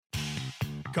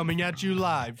Coming at you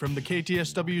live from the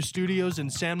KTSW studios in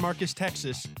San Marcos,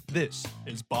 Texas, this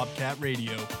is Bobcat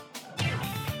Radio.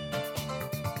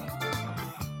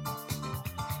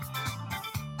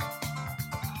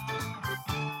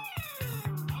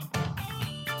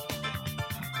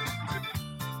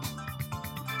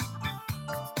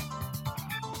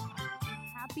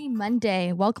 Happy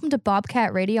Monday. Welcome to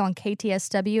Bobcat Radio on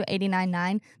KTSW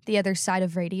 89.9, the other side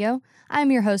of radio. I'm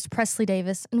your host, Presley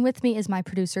Davis, and with me is my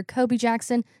producer, Kobe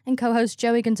Jackson, and co-host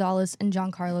Joey Gonzalez and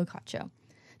Giancarlo Cacho.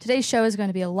 Today's show is going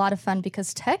to be a lot of fun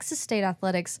because Texas State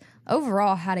Athletics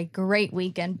overall had a great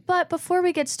weekend. But before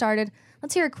we get started,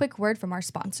 let's hear a quick word from our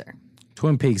sponsor.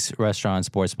 Twin Peaks Restaurant and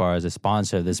Sports Bar is a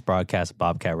sponsor of this broadcast of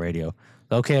Bobcat Radio.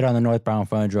 Located on the northbound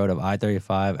frontage road of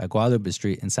I-35 at Guadalupe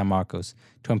Street in San Marcos,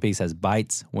 Twin Peaks has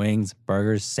bites, wings,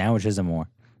 burgers, sandwiches, and more.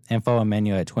 Info and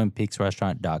menu at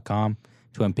twinpeaksrestaurant.com.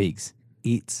 Twin Peaks,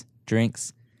 eats,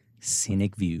 drinks,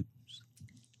 scenic views.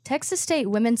 Texas State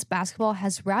women's basketball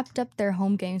has wrapped up their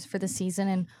home games for the season,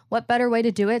 and what better way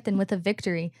to do it than with a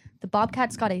victory? The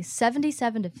Bobcats got a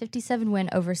 77-57 win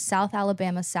over South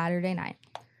Alabama Saturday night.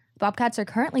 Bobcats are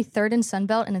currently third in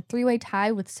Sunbelt in a three-way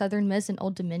tie with Southern Miss and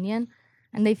Old Dominion,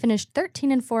 and they finished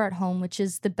 13-4 at home, which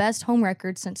is the best home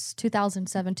record since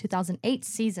 2007-2008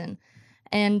 season.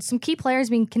 And some key players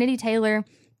being Kennedy Taylor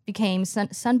became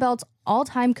Sunbelt's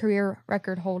all-time career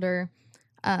record holder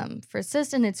for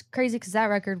assists, and it's crazy because that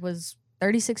record was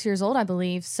 36 years old, I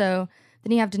believe. So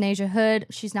then you have Denasia Hood.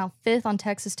 She's now fifth on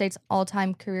Texas State's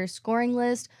all-time career scoring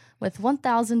list with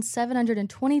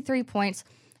 1,723 points,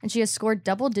 and she has scored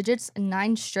double digits in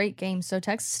 9 straight games. So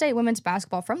Texas State women's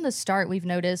basketball, from the start, we've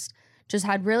noticed, just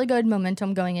had really good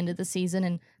momentum going into the season,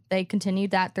 and they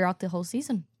continued that throughout the whole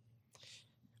season.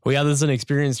 Well, yeah, this is an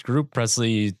experienced group.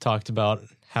 Presley talked about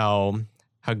how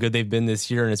good they've been this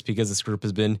year, and it's because this group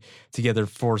has been together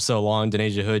for so long.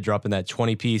 Denasia Hood dropping that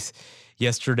 20-piece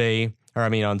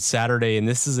on Saturday, and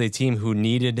this is a team who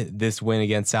needed this win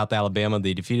against South Alabama.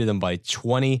 They defeated them by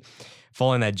 20.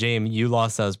 Following that JMU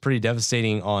loss, that was pretty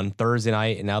devastating on Thursday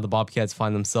night, and now the Bobcats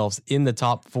find themselves in the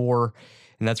top 4,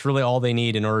 and that's really all they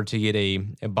need in order to get a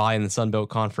bye in the Sun Belt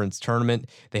Conference tournament.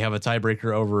 They have a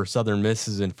tiebreaker over Southern Miss,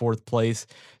 who's in 4th place.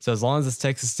 So as long as this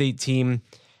Texas State team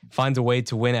finds a way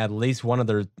to win at least one of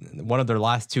their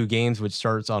last 2 games, which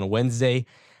starts on Wednesday,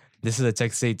 this is a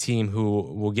Texas State team who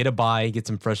will get a bye, get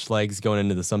some fresh legs going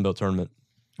into the Sun Belt tournament.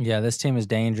 Yeah, this team is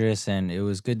dangerous, and it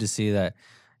was good to see that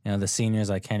the seniors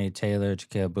like Kennedy Taylor,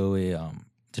 Jakia Bowie,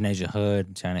 Denasia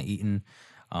Hood, Tiana Eaton,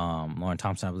 Lauren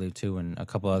Thompson, I believe, too, and a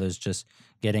couple others just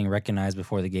getting recognized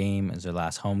before the game as their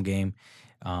last home game,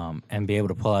 and be able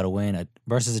to pull out a win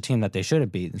versus a team that they should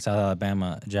have beat. The South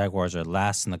Alabama Jaguars are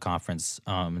last in the conference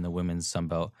in the women's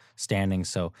Sunbelt standings.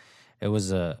 So it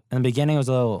was in the beginning, it was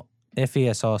a little iffy.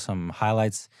 I saw some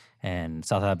highlights, and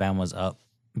South Alabama was up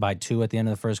by 2 at the end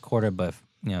of the first quarter, but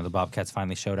the Bobcats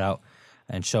finally showed up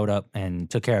and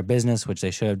took care of business, which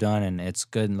they should have done. And it's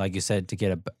good, like you said, to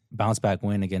get a bounce back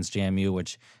win against JMU,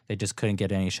 which they just couldn't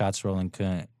get any shots rolling,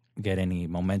 couldn't get any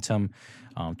momentum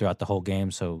throughout the whole game.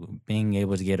 So being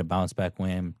able to get a bounce back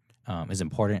win is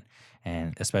important,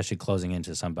 and especially closing into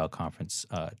the Sun Belt Conference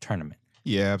tournament.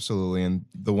 Yeah, absolutely. And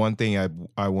the one thing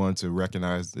I want to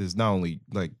recognize is not only,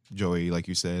 like Joey, like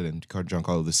you said, and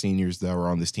Giancarlo, the seniors that were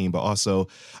on this team, but also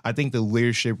I think the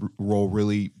leadership role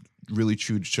really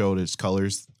showed its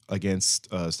colors against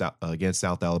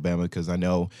South Alabama, because I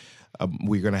know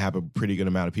we're going to have a pretty good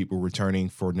amount of people returning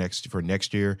for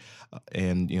next year,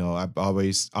 and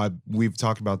we've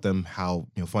talked about them, how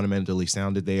fundamentally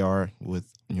sounded they are with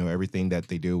everything that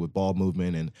they do with ball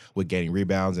movement and with getting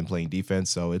rebounds and playing defense.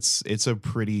 So it's a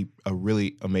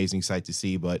really amazing sight to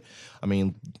see. But I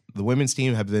mean, the women's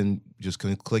team have been just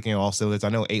clicking all cylinders. I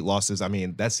know 8 losses. I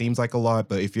mean, that seems like a lot,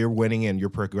 but if you're winning and you're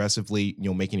progressively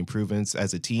making improvements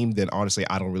as a team, then honestly,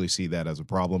 I don't really see that as a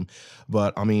problem.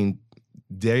 But I mean,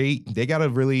 they got a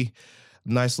really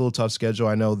nice little tough schedule.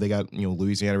 I know they got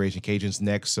Louisiana Raging Cajuns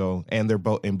next, and they're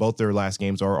both their last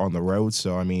games are on the road.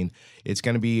 So I mean, it's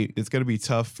gonna be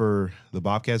tough for the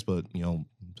Bobcats, but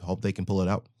hope they can pull it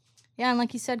out. Yeah, and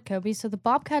like you said, Kobe, so the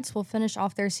Bobcats will finish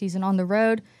off their season on the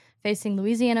road, facing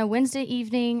Louisiana Wednesday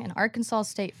evening and Arkansas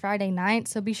State Friday night.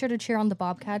 So be sure to cheer on the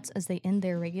Bobcats as they end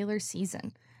their regular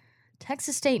season.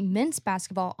 Texas State men's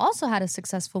basketball also had a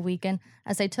successful weekend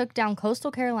as they took down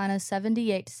Coastal Carolina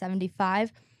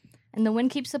 78-75, and the win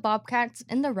keeps the Bobcats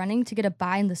in the running to get a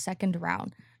bye in the second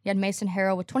round. You had Mason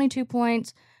Harrell with 22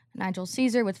 points, Nigel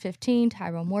Caesar with 15,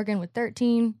 Tyrell Morgan with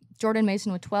 13, Jordan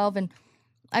Mason with 12, and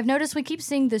I've noticed we keep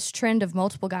seeing this trend of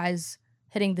multiple guys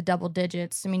hitting the double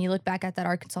digits. I mean, you look back at that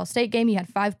Arkansas State game, you had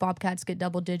 5 Bobcats get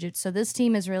double digits. So this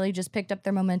team has really just picked up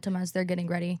their momentum as they're getting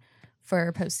ready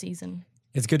for postseason.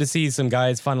 It's good to see some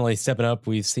guys finally stepping up.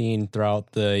 We've seen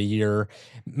throughout the year,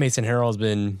 Mason Harrell has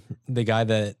been the guy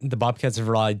that the Bobcats have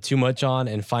relied too much on,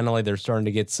 and finally they're starting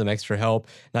to get some extra help.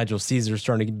 Nigel Caesar's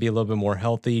starting to be a little bit more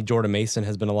healthy. Jordan Mason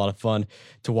has been a lot of fun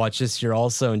to watch this year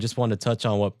also, and just wanted to touch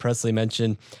on what Presley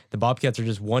mentioned. The Bobcats are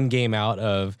just one game out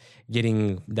of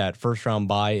getting that first-round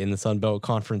bye in the Sun Belt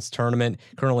Conference tournament,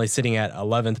 currently sitting at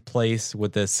 11th place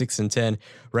with a 6-10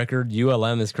 record.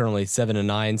 ULM is currently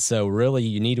 7-9, so really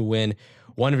you need to win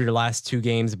one of your last 2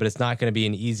 games, but it's not going to be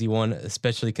an easy one,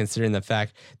 especially considering the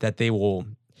fact that they will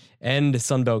end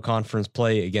Sun Belt Conference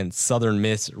play against Southern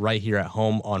Miss right here at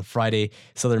home on Friday.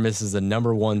 Southern Miss is the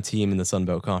number 1 team in the Sun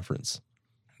Belt Conference.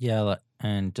 Yeah,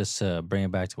 and just to bring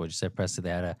it back to what you said, Preston, they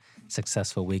had a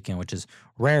successful weekend, which is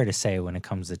rare to say when it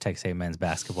comes to Texas A&M men's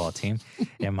basketball team,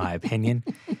 in my opinion.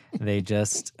 They've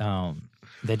just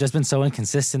been so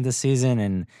inconsistent this season,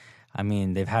 and I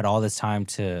mean, they've had all this time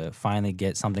to finally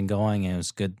get something going, and it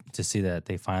was good to see that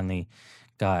they finally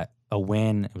got a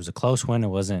win. It was a close win. It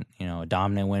wasn't, a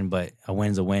dominant win, but a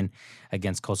win's a win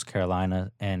against Coastal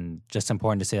Carolina. And just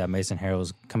important to see that Mason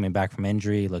Harrell's coming back from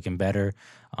injury, looking better,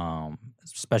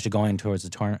 especially going towards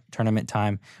the tournament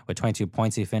time. With 22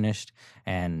 points he finished,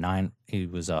 and he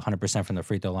was 100% from the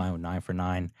free throw line with 9 for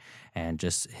 9. And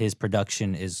just his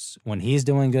production is, when he's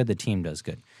doing good, the team does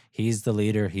good. He's the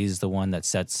leader. He's the one that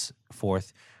sets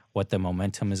forth what the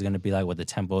momentum is going to be like, what the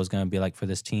tempo is going to be like for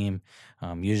this team.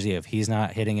 Usually if he's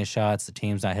not hitting his shots, the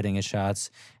team's not hitting his shots.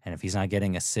 And if he's not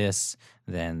getting assists,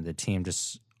 then the team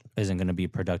just isn't going to be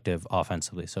productive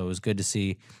offensively. So it was good to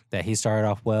see that he started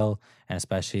off well, and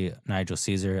especially Nigel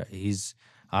Caesar.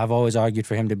 I've always argued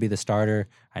for him to be the starter.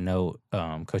 I know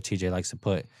Coach TJ likes to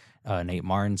put Nate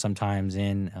Martin sometimes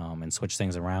in and switch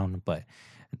things around, but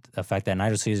the fact that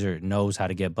Nigel Caesar knows how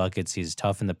to get buckets, he's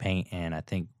tough in the paint, and I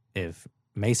think if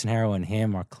Mason Harrell and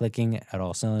him are clicking at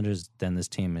all cylinders, then this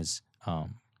team is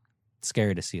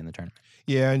scary to see in the tournament.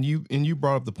 Yeah, and you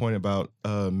brought up the point about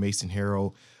Mason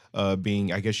Harrell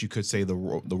being, I guess you could say, the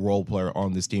role player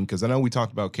on this team, because I know we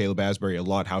talked about Caleb Asbury a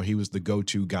lot, how he was the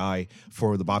go-to guy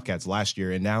for the Bobcats last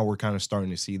year, and now we're kind of starting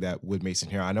to see that with Mason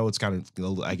Harrell. I know it's kind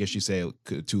of, I guess you say,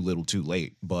 too little, too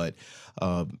late, but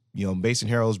Mason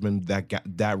Harrell's been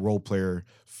that role player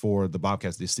for the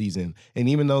Bobcats this season, and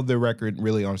even though their record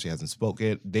really honestly hasn't spoke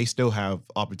it, they still have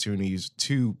opportunities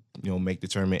to make the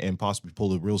tournament and possibly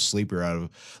pull a real sleeper out of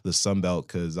the Sun Belt.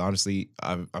 Because honestly,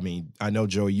 I know,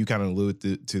 Joey, you kind of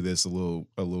alluded to this a little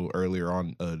earlier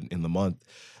on in the month.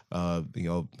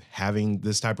 Having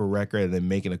this type of record and then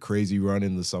making a crazy run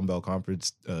in the Sun Belt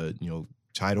Conference,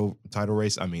 title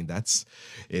race. I mean,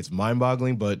 it's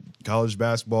mind-boggling, but college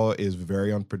basketball is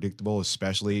very unpredictable,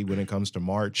 especially when it comes to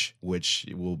March, which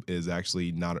is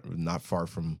actually not far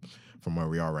from where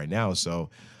we are right now. So,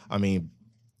 I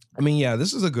mean, yeah,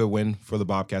 this is a good win for the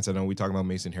Bobcats. I know we talked about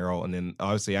Mason Harrell, and then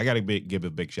obviously I got to give a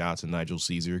big shout out to Nigel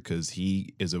Caesar, because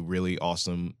he is a really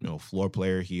awesome floor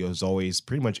player. He is always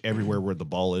pretty much everywhere where the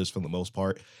ball is for the most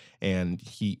part, and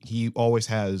he always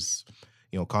has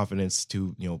confidence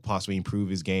to possibly improve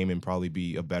his game and probably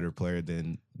be a better player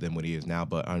than what he is now.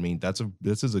 But I mean,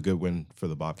 this is a good win for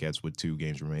the Bobcats with 2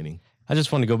 games remaining. I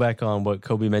just want to go back on what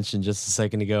Kobe mentioned just a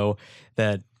second ago,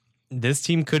 that this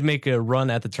team could make a run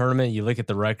at the tournament. You look at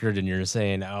the record and you're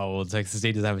saying, oh, well, Texas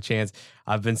State doesn't have a chance.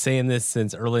 I've been saying this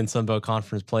since early in Sun Belt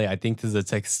Conference play. I think this is a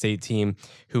Texas State team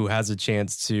who has a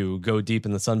chance to go deep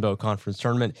in the Sun Belt Conference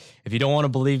tournament. If you don't want to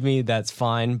believe me, that's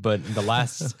fine. But the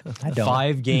last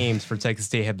 5 games for Texas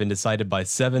State have been decided by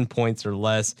 7 points or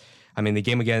less. I mean, the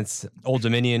game against Old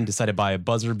Dominion decided by a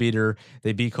buzzer beater.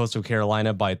 They beat Coastal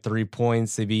Carolina by 3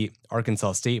 points. They beat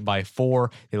Arkansas State by 4.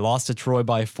 They lost to Troy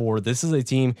by 4. This is a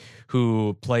team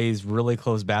who plays really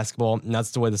close basketball, and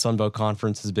that's the way the Sun Belt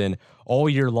Conference has been all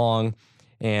year long.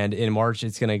 And in March,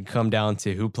 it's going to come down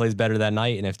to who plays better that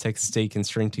night. And if Texas State can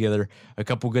string together a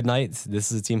couple good nights,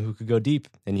 this is a team who could go deep.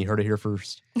 And you heard it here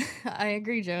first. I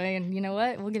agree, Joey. And you know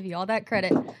what? We'll give you all that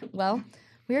credit. Well,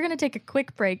 we're going to take a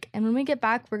quick break, and when we get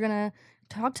back, we're going to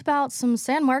talk about some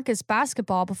San Marcos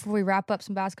basketball before we wrap up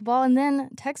some basketball, and then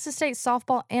Texas State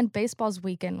softball and baseball's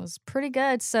weekend was pretty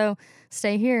good, so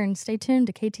stay here and stay tuned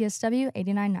to KTSW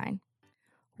 89.9.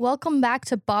 Welcome back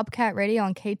to Bobcat Radio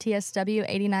on KTSW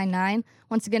 89.9.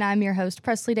 Once again, I'm your host,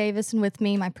 Presley Davis, and with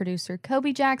me, my producer,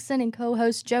 Kobe Jackson, and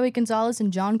co-host Joey Gonzalez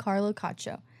and Giancarlo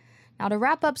Cacho. Now, to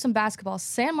wrap up some basketball,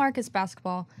 San Marcos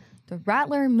basketball, the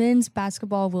Rattler men's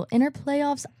basketball will enter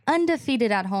playoffs undefeated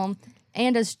at home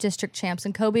and as district champs.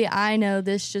 And Kobe, I know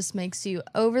this just makes you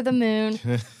over the moon.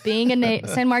 Being a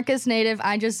San Marcos native,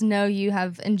 I just know you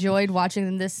have enjoyed watching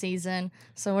them this season.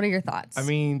 So what are your thoughts? I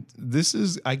mean,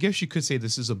 I guess you could say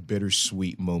this is a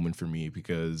bittersweet moment for me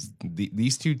because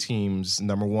these two teams,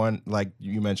 number one, like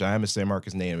you mentioned, I am a San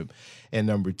Marcos native. And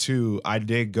number two, I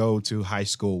did go to high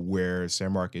school where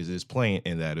San Marcos is playing,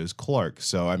 and that is Clark.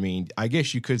 So, I mean, I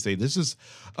guess you could say this is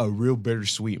a real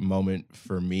bittersweet moment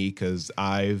for me because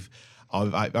I mean,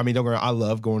 don't get me wrong, I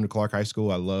love going to Clark High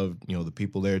School. I love, the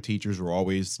people there. Teachers were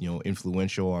always,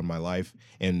 influential on my life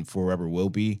and forever will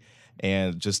be.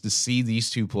 And just to see these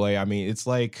two play, I mean, it's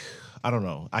like, I don't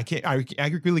know.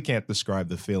 I really can't describe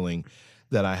the feeling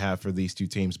that I have for these two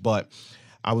teams. But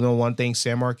I know one thing,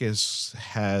 San Marcos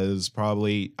has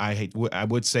probably, I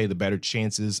would say, the better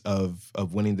chances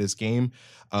of winning this game.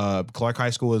 Clark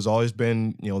High School has always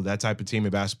been, that type of team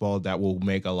in basketball that will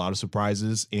make a lot of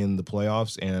surprises in the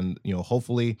playoffs. And,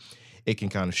 hopefully it can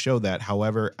kind of show that.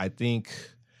 However, I think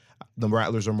the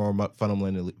Rattlers are more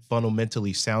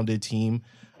fundamentally sounded team.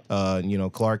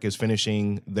 Clark is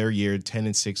finishing their year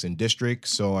 10-6 in district.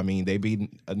 So, I mean, they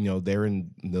beat, they're in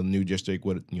the new district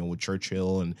with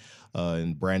Churchill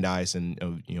and Brandeis and,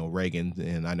 Reagan.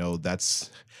 And I know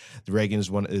Reagan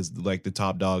is like the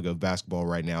top dog of basketball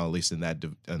right now, at least in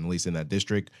that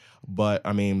district. But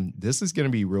I mean, this is going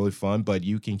to be really fun, but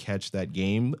you can catch that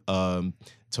game,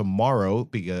 tomorrow,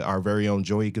 because our very own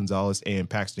Joey Gonzalez and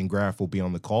Paxton Graff will be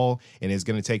on the call, and it's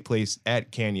going to take place at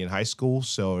Canyon High School.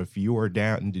 So if you are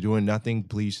down and doing nothing,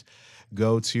 please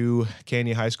go to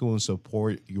Canyon High School and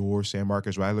support your San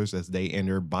Marcos Rattlers as they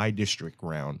enter by district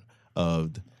round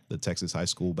of the Texas High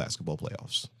School basketball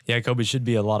playoffs. Yeah, Kobe, should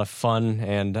be a lot of fun,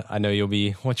 and I know you'll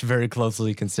be watching very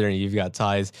closely considering you've got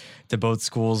ties to both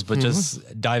schools. But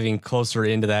just diving closer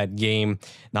into that game,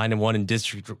 9-1 in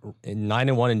district.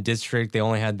 9-1 in district. They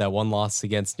only had that one loss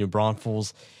against New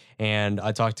Braunfels. And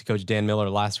I talked to Coach Dan Miller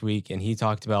last week, and he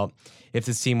talked about if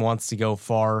this team wants to go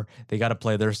far, they got to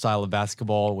play their style of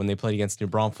basketball. When they played against New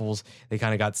Braunfels, they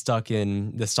kind of got stuck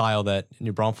in the style that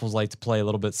New Braunfels like to play, a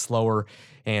little bit slower,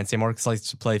 and San Marcos likes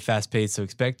to play fast-paced. So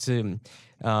expect to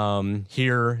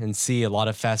hear and see a lot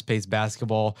of fast-paced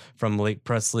basketball from Lake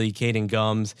Presley, Caden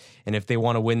Gums. And if they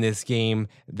want to win this game,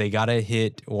 they got to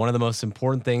hit one of the most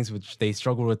important things, which they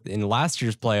struggled with in last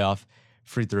year's playoff,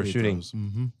 free throw shooting.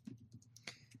 Mm-hmm.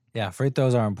 Yeah, free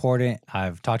throws are important.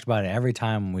 I've talked about it every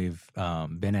time we've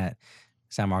been at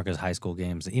San Marcos High School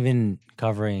games, even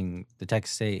covering the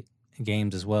Texas State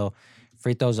games as well.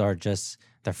 Free throws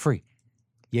they're free.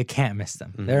 You can't miss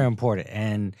them. Mm-hmm. They're important.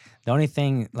 And the only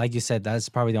thing, like you said, that's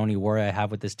probably the only worry I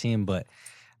have with this team. But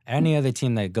any other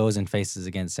team that goes and faces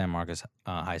against San Marcos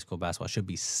High School basketball should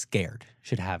be scared.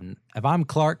 If I'm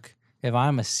Clark, if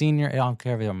I'm a senior, I don't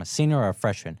care if I'm a senior or a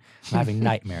freshman, I'm having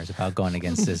nightmares about going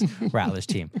against this Rattlers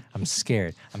team. I'm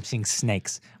scared. I'm seeing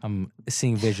snakes. I'm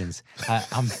seeing visions.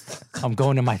 I'm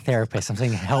going to my therapist. I'm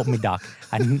saying, help me, doc.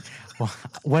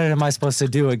 What am I supposed to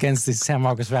do against this San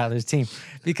Marcos Rattlers team?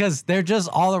 Because they're just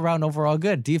all around overall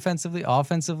good. Defensively,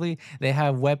 offensively, they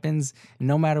have weapons.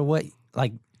 No matter what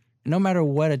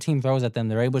a team throws at them,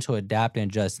 they're able to adapt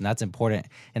and adjust. And that's important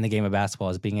in the game of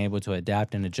basketball, is being able to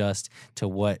adapt and adjust to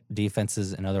what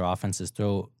defenses and other offenses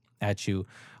throw at you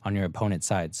on your opponent's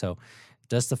side. So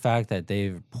just the fact that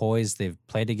they've played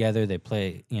together, they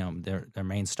play, their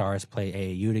main stars play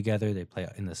AAU together, they play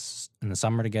in the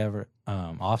summer together,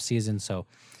 off season. So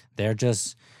they're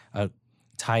just a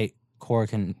tight core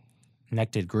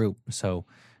connected group. So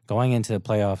going into the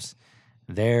playoffs,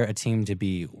 they're a team to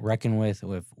be reckoned with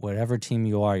whatever team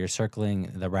you are. You're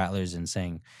circling the Rattlers and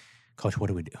saying, Coach, what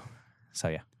do we do? So,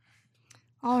 yeah.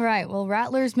 All right. Well,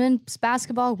 Rattlers men's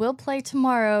basketball will play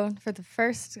tomorrow for the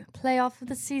first playoff of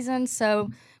the season.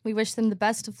 So we wish them the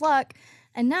best of luck.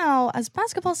 And now, as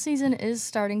basketball season is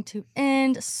starting to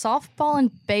end, softball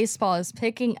and baseball is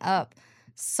picking up.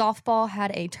 Softball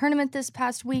had a tournament this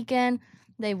past weekend.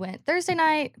 They went Thursday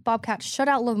night. Bobcats shut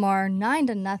out Lamar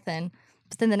 9-0.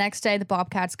 But then the next day, the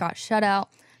Bobcats got shut out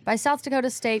by South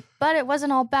Dakota State. But it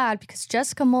wasn't all bad because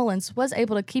Jessica Mullins was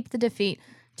able to keep the defeat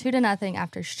 2-0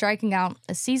 after striking out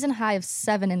a season high of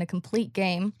 7 in a complete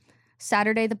game.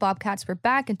 Saturday, the Bobcats were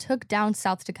back and took down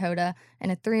South Dakota in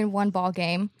a 3-1 ball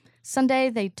game. Sunday,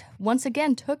 they once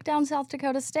again took down South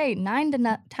Dakota State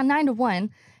 9-1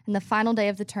 in the final day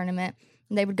of the tournament.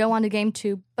 And they would go on to game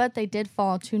 2, but they did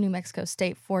fall to New Mexico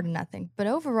State 4-0. But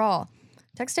overall,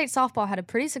 Texas State softball had a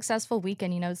pretty successful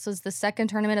weekend. This was the second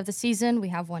tournament of the season. We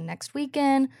have one next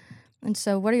weekend. And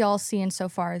so what are y'all seeing so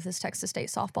far as this Texas State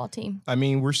softball team? I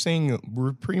mean,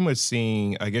 we're pretty much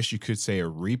seeing, I guess you could say, a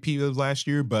repeat of last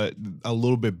year, but a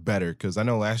little bit better. Because I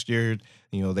know last year,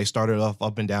 they started off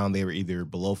up and down. They were either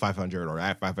below 500 or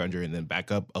at 500, and then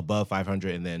back up above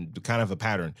 500, and then kind of a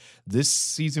pattern. This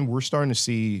season, we're starting to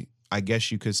see, I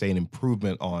guess you could say, an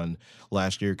improvement on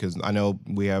last year, because I know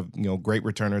we have, great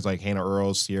returners like Hannah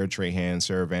Earls, Sierra Trahan,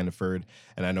 Sarah Vandeford,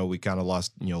 and I know we kind of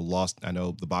lost, I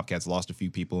know the Bobcats lost a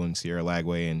few people in Sierra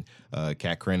Lagway and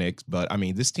Kat Krennick, but I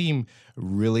mean, this team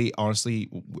really, honestly,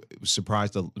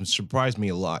 surprised me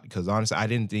a lot, because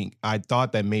honestly, I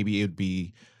thought that maybe it would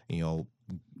be,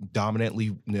 dominant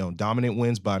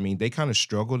wins, but I mean, they kind of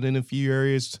struggled in a few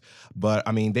areas, but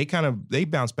I mean, they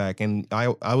bounced back, and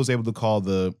I was able to call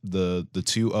the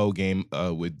 2-0 game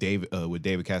with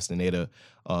David Castaneda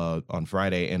on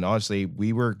Friday, and honestly,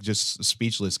 we were just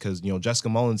speechless, because Jessica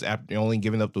Mullins, after only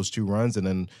giving up those 2 runs, and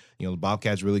then the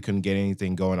Bobcats really couldn't get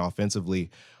anything going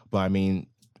offensively. But I mean,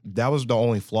 that was the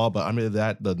only flaw. But under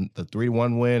that, the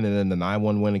 3-1 win, and then the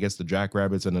 9-1 win against the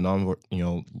Jackrabbits, and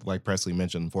the like Presley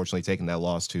mentioned, unfortunately taking that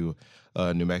loss to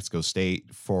New Mexico State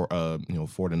for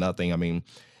 4-0. I mean,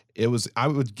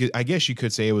 I guess you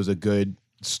could say it was a good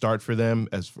start for them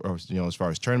as far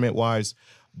as tournament wise.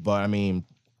 But I mean,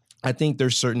 I think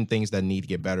there's certain things that need to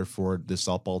get better for this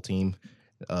softball team.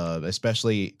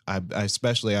 Especially,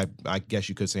 I guess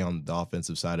you could say on the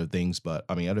offensive side of things, but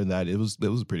I mean, other than that, it was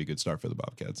a pretty good start for the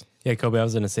Bobcats. Yeah, Kobe, I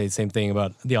was going to say the same thing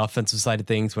about the offensive side of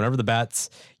things. Whenever the bats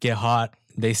get hot,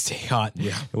 they stay hot.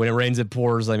 Yeah. When it rains, it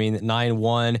pours. I mean,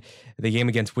 9-1, the game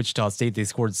against Wichita State, they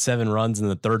scored 7 runs in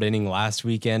the 3rd inning last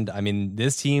weekend. I mean,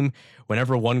 this team,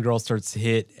 whenever one girl starts to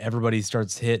hit, everybody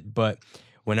starts to hit, but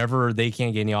whenever they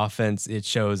can't get any offense, it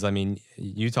shows. I mean,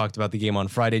 you talked about the game on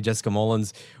Friday. Jessica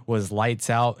Mullins was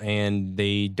lights out, and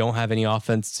they don't have any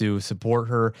offense to support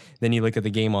her. Then you look at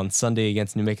the game on Sunday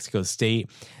against New Mexico State.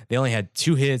 They only had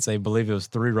 2 hits. I believe it was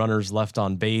 3 runners left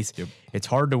on base. Yep. It's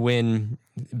hard to win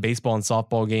baseball and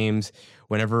softball games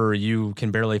whenever you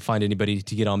can barely find anybody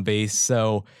to get on base.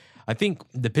 So I think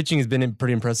the pitching has been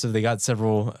pretty impressive. They got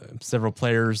several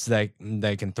players that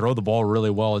can throw the ball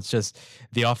really well. It's just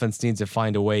the offense needs to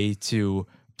find a way to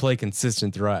play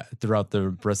consistent throughout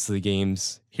the rest of the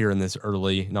games here in this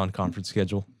early non-conference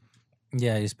schedule.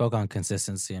 Yeah, you spoke on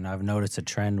consistency, and I've noticed a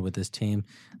trend with this team.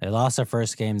 They lost their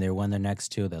first game, they won their next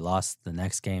 2. They lost the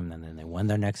next game, and then they won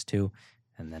their next 2,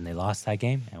 and then they lost that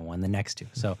game and won the next 2.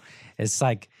 So it's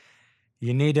like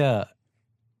you need to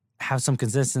have some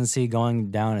consistency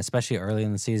going down, especially early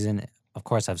in the season. Of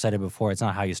course, I've said it before, it's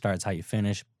not how you start, it's how you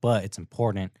finish, but it's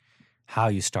important how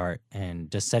you start and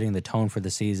just setting the tone for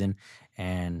the season.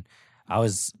 And I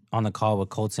was on the call with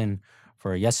Colton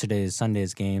for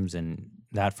Sunday's games, and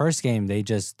that first game, they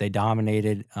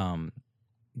dominated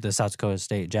the South Dakota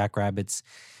State Jackrabbits.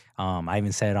 I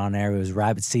even said it on there, it was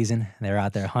rabbit season. They were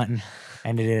out there hunting,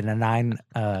 ended it in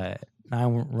a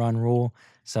 9-run rule.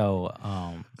 So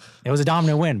it was a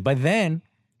dominant win. But then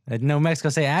the New Mexico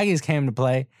State Aggies came to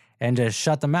play and just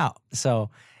shut them out. So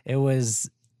it was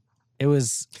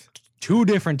 2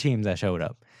 different teams that showed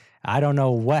up. I don't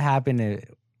know what happened,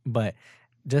 but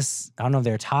just, I don't know if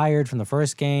they're tired from the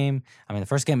first game. I mean, the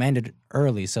first game ended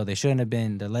early, so they shouldn't have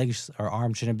been, their legs or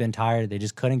arms shouldn't have been tired. They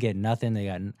just couldn't get nothing. They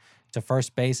got to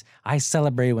first base. I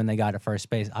celebrated when they got to first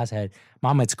base. I said,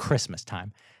 Mama, it's Christmas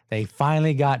time. They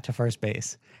finally got to first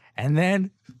base. And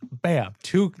then, bam,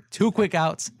 two quick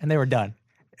outs, and they were done.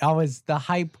 The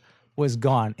hype was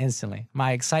gone instantly.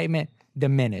 My excitement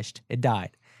diminished. It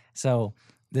died. So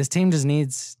this team just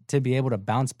needs to be able to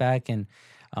bounce back, and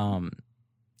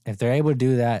if they're able to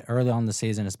do that early on in the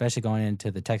season, especially going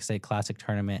into the Texas State Classic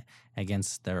tournament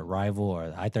against their rival or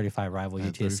the I-35 rival,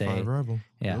 UTSA. Rival.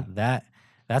 Yeah, yep.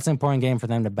 That's an important game for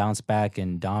them to bounce back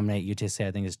and dominate. UTSA,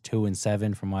 I think, is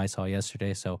 2-7 from what I saw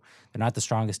yesterday. So they're not the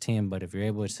strongest team, but if you're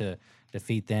able to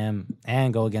defeat them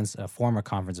and go against a former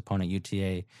conference opponent,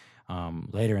 UTA,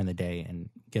 later in the day and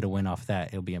get a win off that,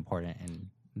 it'll be important. And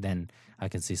then I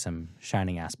can see some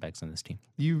shining aspects in this team.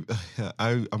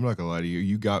 I'm not gonna lie to you.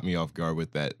 You got me off guard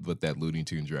with that Looney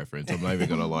Tunes reference. I'm not even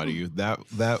gonna lie to you. That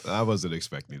I wasn't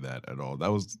expecting that at all. That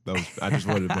was. I just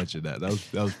wanted to mention that. That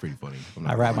was pretty funny.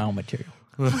 I write my own material.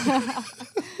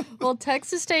 Well,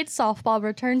 Texas State softball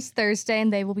returns Thursday,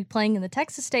 and they will be playing in the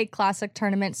Texas State Classic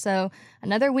tournament. So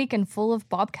another weekend full of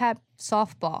Bobcat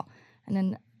softball. And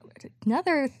then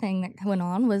another thing that went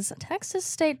on was Texas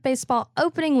State baseball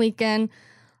opening weekend.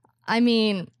 I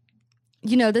mean,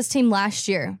 this team last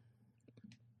year,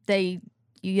 they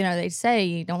say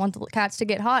you don't want the Cats to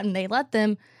get hot, and they let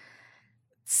them.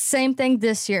 Same thing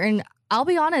this year. And I'll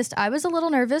be honest, I was a little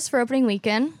nervous for opening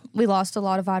weekend. We lost a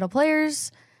lot of vital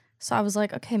players. So I was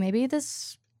like, okay, maybe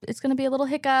it's going to be a little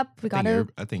hiccup.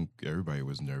 I think everybody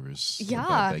was nervous Yeah.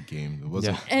 about that game. It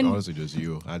wasn't And- honestly just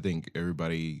you. I think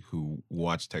everybody who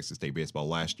watched Texas State baseball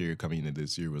last year coming into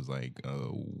this year was like,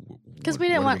 because we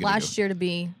didn't want last year to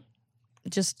be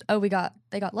just, they got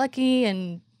lucky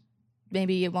and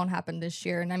maybe it won't happen this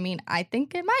year. And I mean, I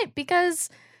think it might, because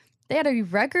they had a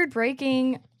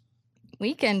record-breaking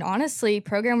weekend. Honestly,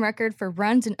 program record for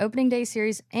runs in opening day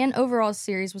series and overall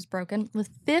series was broken with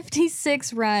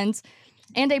 56 runs,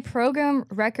 and a program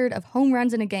record of home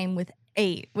runs in a game with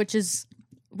 8, which is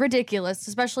ridiculous,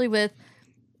 especially with,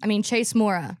 Chase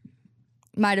Mora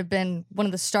might have been one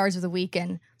of the stars of the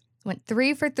weekend. Went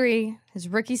 3 for 3 his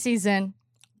rookie season,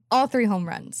 all 3 home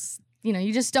runs.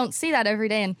 You just don't see that every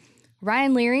day. And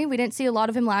Ryan Leary, we didn't see a lot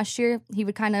of him last year. He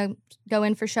would kind of go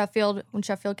in for Sheffield when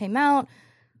Sheffield came out.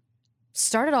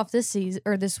 Started off this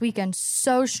weekend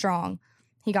so strong.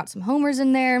 He got some homers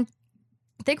in there.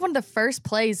 I think one of the first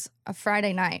plays of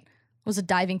Friday night was a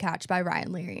diving catch by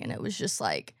Ryan Leary, and it was just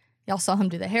like, y'all saw him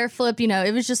do the hair flip.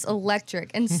 It was just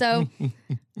electric. And so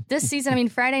this season,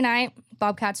 Friday night,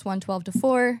 Bobcats won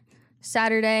 12-4.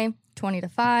 Saturday,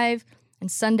 20-5. And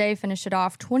Sunday finished it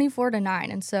off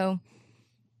 24-9. And so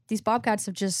these Bobcats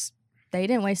they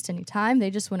didn't waste any time. They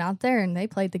just went out there and they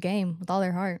played the game with all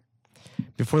their heart.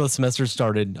 Before the semester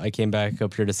started, I came back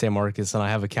up here to San Marcos, and I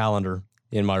have a calendar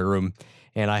in my room.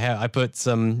 And I put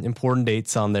some important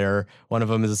dates on there. One of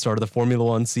them is the start of the Formula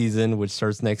One season, which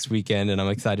starts next weekend, and I'm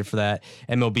excited for that.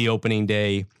 MLB opening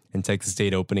day and Texas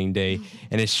State opening day.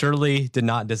 And it surely did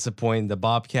not disappoint. The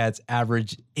Bobcats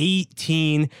averaged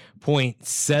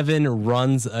 18.7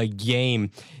 runs a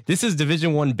game. This is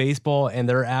Division I baseball, and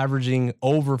they're averaging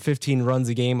over 15 runs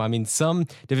a game. Some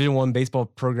Division I baseball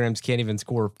programs can't even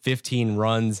score 15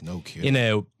 runs in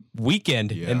a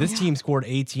weekend, and this team scored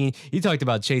 18. You talked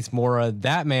about Chase Mora.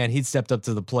 That man, he stepped up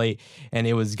to the plate, and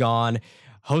it was gone.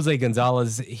 Jose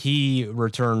Gonzalez, he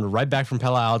returned right back from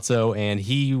Palo Alto, and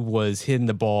he was hitting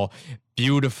the ball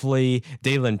beautifully.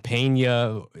 Dalen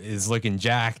Pena is looking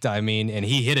jacked, and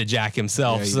he hit a jack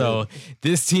himself.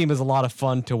 This team is a lot of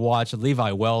fun to watch.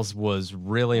 Levi Wells was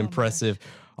really impressive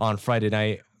on Friday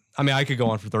night. I could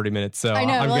go on for 30 minutes, so I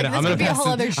know, I'm gonna be a pass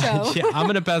whole other show. I'm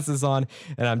gonna pass this on,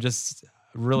 and I'm just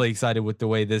really excited with the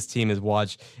way this team is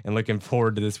watched, and looking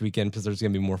forward to this weekend because there's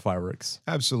going to be more fireworks.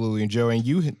 Absolutely. And Joe, and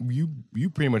you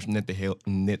pretty much knit the head.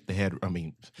 I'm not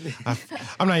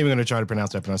even going to try to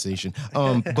pronounce that pronunciation.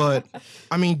 But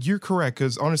you're correct,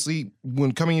 because honestly,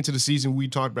 when coming into the season, we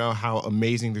talked about how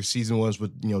amazing their season was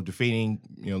with, defeating,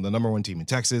 the number 1 team in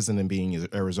Texas, and then being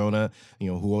Arizona,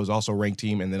 who was also a ranked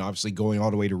team. And then obviously going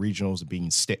all the way to regionals and being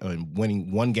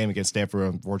winning 1 game against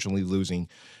Stanford, unfortunately losing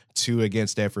 2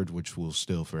 against Stanford, which will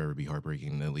still forever be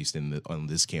heartbreaking, at least on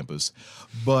this campus.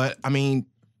 But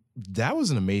that was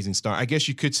an amazing start. I guess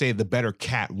you could say the better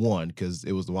cat won, because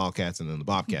it was the Wildcats and then the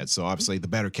Bobcats. So obviously the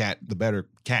better cat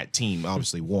team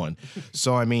obviously won.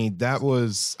 So that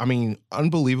was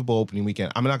unbelievable opening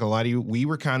weekend. I'm not gonna lie to you, we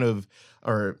were kind of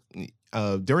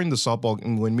during the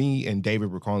softball, when me and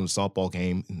David were calling the softball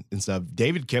game and stuff,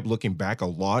 David kept looking back a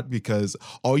lot because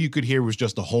all you could hear was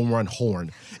just a home run horn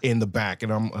in the back,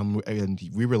 and and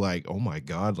we were like, oh my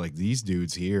god, like these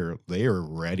dudes here, they are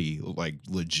ready, like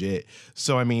legit.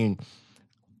 So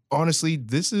honestly,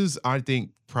 this is, I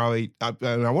think, probably, I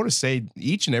want to say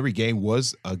each and every game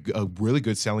was a really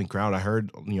good selling crowd. I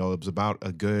heard it was about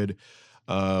a good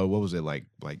what was it, like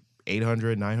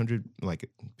 800, 900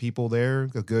 people there.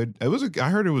 I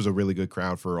heard it was a really good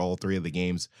crowd for all 3 of the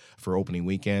games for opening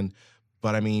weekend.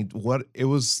 But it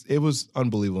was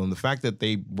unbelievable. And the fact that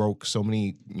they broke so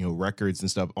many, records and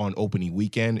stuff on opening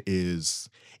weekend is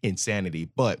insanity.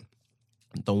 But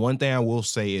the one thing I will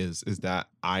say is that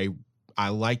I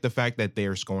like the fact that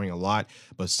they're scoring a lot,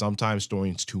 but sometimes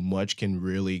scoring too much can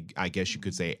really, I guess you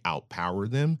could say, outpower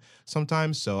them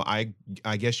sometimes. So I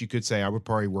guess you could say I would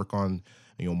probably work on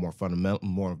more fundamental,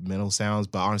 more mental sounds.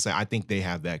 But honestly, I think they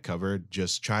have that covered.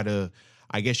 Just try to,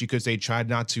 I guess you could say, try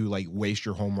not to waste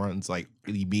your home runs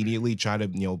immediately. Try to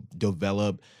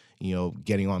develop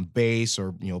getting on base,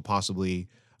 or possibly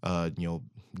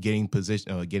getting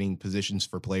positions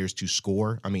for players to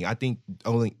score. I think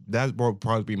only that would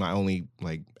probably be my only,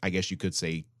 I guess you could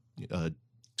say,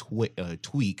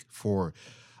 tweak for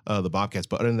the Bobcats.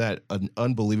 But other than that, an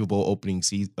unbelievable opening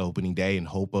day, and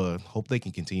hope they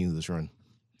can continue this run.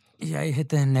 Yeah, you hit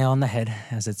the nail on the head,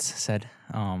 as it's said.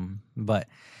 But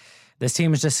this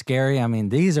team is just scary.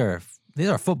 These are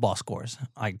football scores,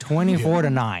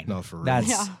 24-9. No, for real.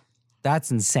 That's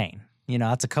insane.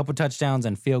 That's a couple touchdowns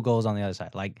and field goals on the other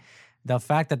side. The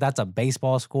fact that that's a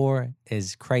baseball score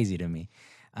is crazy to me.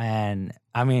 And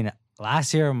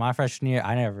last year, my freshman year,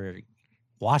 I never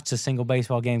watched a single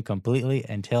baseball game completely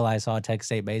until I saw Texas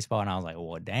State baseball, and I was like,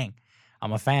 well, dang,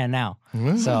 I'm a fan now.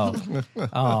 So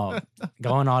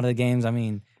going on to the games, I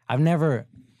mean, I've never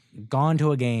gone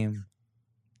to a game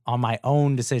on my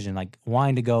own decision, like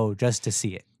wanting to go just to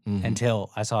see it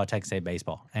until I saw Texas State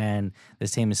baseball. And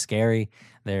this team is scary.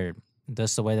 They're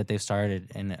just the way that they've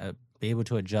started and be able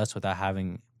to adjust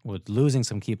with losing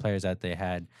some key players that they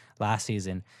had last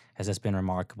season has just been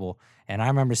remarkable. And I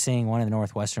remember seeing one of the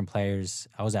Northwestern players.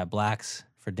 I was at Black's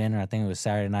for dinner. I think it was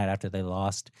Saturday night after they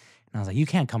lost. And I was like, you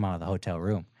can't come out of the hotel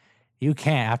room. You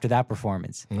can't after that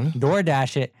performance.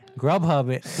 DoorDash it,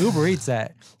 Grubhub it, Uber Eats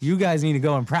that. You guys need to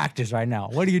go and practice right now.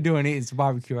 What are you doing eating some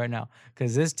barbecue right now?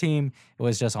 Because this team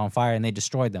was just on fire and they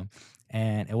destroyed them.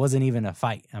 And it wasn't even a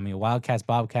fight. I mean, Wildcats,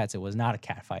 Bobcats, it was not a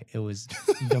cat fight. It was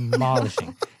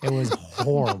demolishing. It was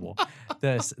horrible.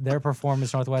 Their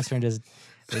performance, Northwestern,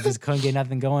 they just couldn't get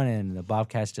nothing going. And the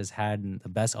Bobcats just had the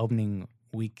best opening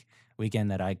weekend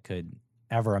that I could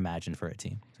ever imagine for a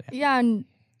team. So, Yeah, and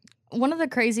one of the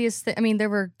craziest I mean, there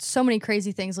were so many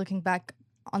crazy things looking back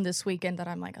on this weekend that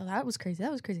I'm like, oh, that was crazy.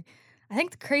 That was crazy. I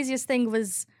think the craziest thing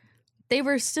was they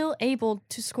were still able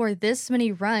to score this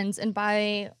many runs. And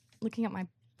by looking at my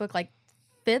book, like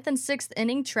 5th and 6th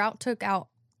inning, Trout took out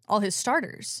all his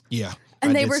starters. Yeah.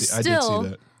 And they were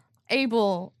still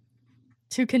able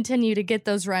to continue to get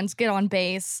those runs, get on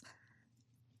base,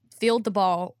 field the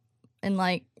ball, and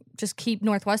like just keep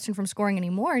Northwestern from scoring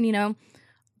anymore. And, you know,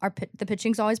 the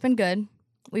pitching's always been good.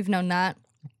 We've known that.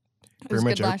 It was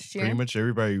good last year.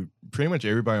 Pretty much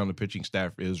everybody on the pitching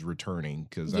staff is returning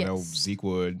because I know Zeke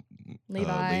Wood,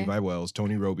 Levi Wells,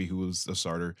 Tony Roby, who was a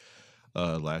starter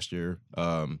last year.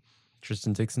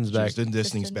 Tristan Dixon's back. Tristan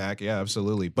Dixon's back. Yeah,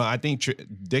 absolutely. But I think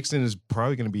Dixon is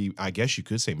probably going to be, I guess you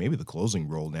could say, maybe the closing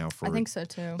role now for I think so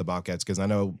too. The Bobcats, because I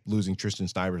know losing Tristan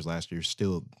Stivers last year is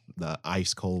still the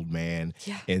ice cold man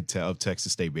of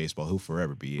Texas State baseball, who'll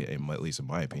forever be, at least in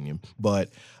my opinion.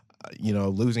 But you know,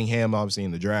 losing him obviously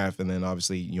in the draft, and then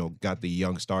obviously, you know, got the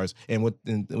young stars. And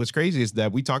what's crazy is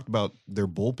that we talked about their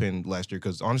bullpen last year,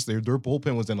 because honestly, their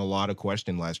bullpen was in a lot of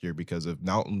question last year because of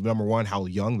number one, how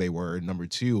young they were, and number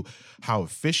two, how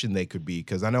efficient they could be.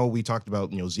 Because I know we talked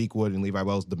about, you know, Zeke Wood and Levi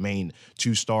Wells, the main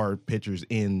 2-star pitchers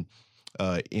in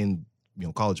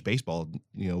college baseball.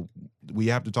 You know, we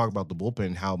have to talk about the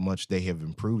bullpen, how much they have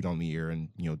improved on the year, and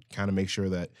you know, kind of make sure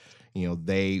that, you know,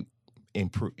 they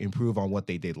improve on what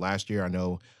they did last year. I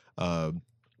know,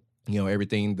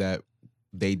 everything that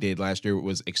they did last year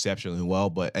was exceptionally well,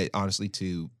 but honestly,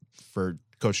 for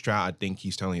Coach Trout, I think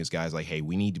he's telling his guys like, hey,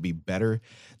 we need to be better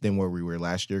than where we were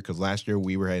last year, because last year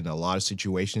we were in a lot of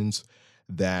situations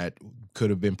that could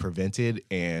have been prevented,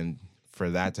 and for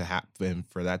that to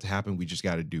happen, we just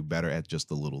got to do better at just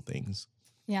the little things.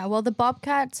 Yeah, well, the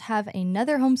Bobcats have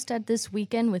another homestead this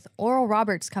weekend with Oral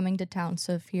Roberts coming to town.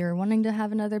 So if you're wanting to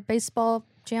have another baseball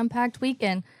jam-packed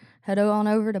weekend, head on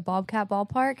over to Bobcat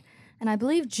Ballpark. And I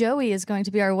believe Joey is going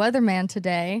to be our weatherman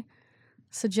today.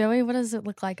 So, Joey, what does it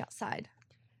look like outside?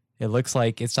 It looks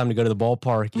like it's time to go to the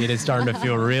ballpark. It is starting to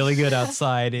feel really good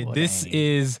outside. This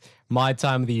is my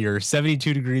time of the year.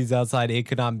 72 degrees outside. It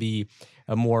could not be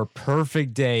a more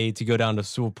perfect day to go down to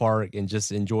Sewell Park and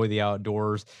just enjoy the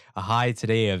outdoors. A high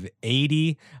today of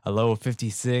 80, a low of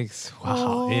 56.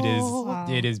 Wow,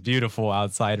 it is beautiful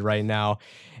outside right now.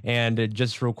 And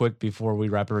just real quick before we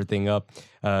wrap everything up,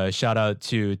 shout out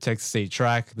to Texas State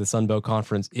Track. The Sun Belt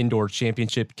Conference Indoor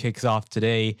Championship kicks off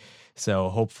today. So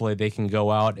hopefully they can go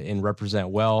out and represent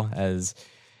well. As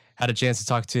had a chance to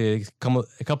talk to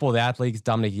a couple of the athletes,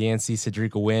 Dominic Yancey,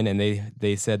 Cedrica Wynn, and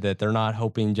they said that they're not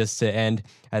hoping just to end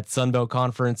at Sun Belt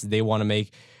Conference. They want to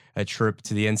make a trip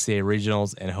to the NCAA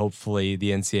Regionals and hopefully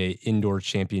the NCAA Indoor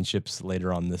Championships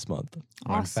later on this month.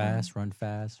 Awesome. Run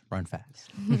fast.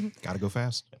 Gotta go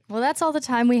fast. Well, that's all the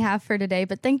time we have for today,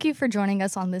 but thank you for joining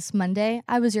us on this Monday.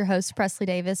 I was your host, Presley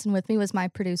Davis, and with me was my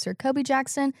producer, Kobe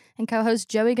Jackson, and co-host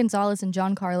Joey Gonzalez and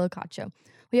Giancarlo Cacho.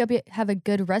 We hope you have a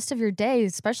good rest of your day,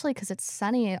 especially because it's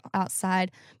sunny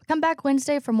outside. Come back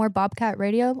Wednesday for more Bobcat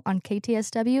Radio on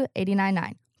KTSW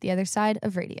 89.9, the other side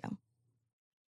of radio.